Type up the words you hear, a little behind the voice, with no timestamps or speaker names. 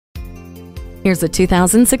Here's a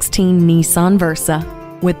 2016 Nissan Versa.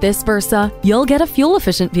 With this Versa, you'll get a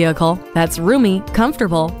fuel-efficient vehicle that's roomy,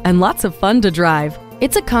 comfortable, and lots of fun to drive.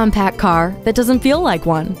 It's a compact car that doesn't feel like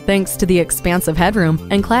one, thanks to the expansive headroom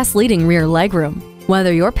and class-leading rear legroom.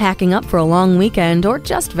 Whether you're packing up for a long weekend or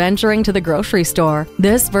just venturing to the grocery store,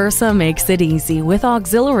 this Versa makes it easy with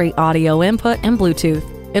auxiliary audio input and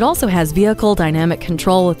Bluetooth. It also has vehicle dynamic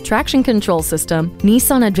control with traction control system,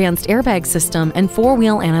 Nissan advanced airbag system, and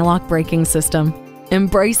four-wheel anti-lock braking system.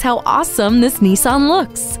 Embrace how awesome this Nissan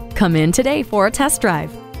looks. Come in today for a test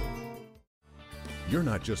drive. You're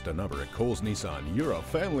not just a number at Cowles Nissan, you're a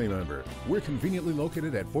family member. We're conveniently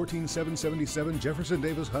located at 14777 Jefferson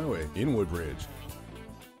Davis Highway in Woodbridge.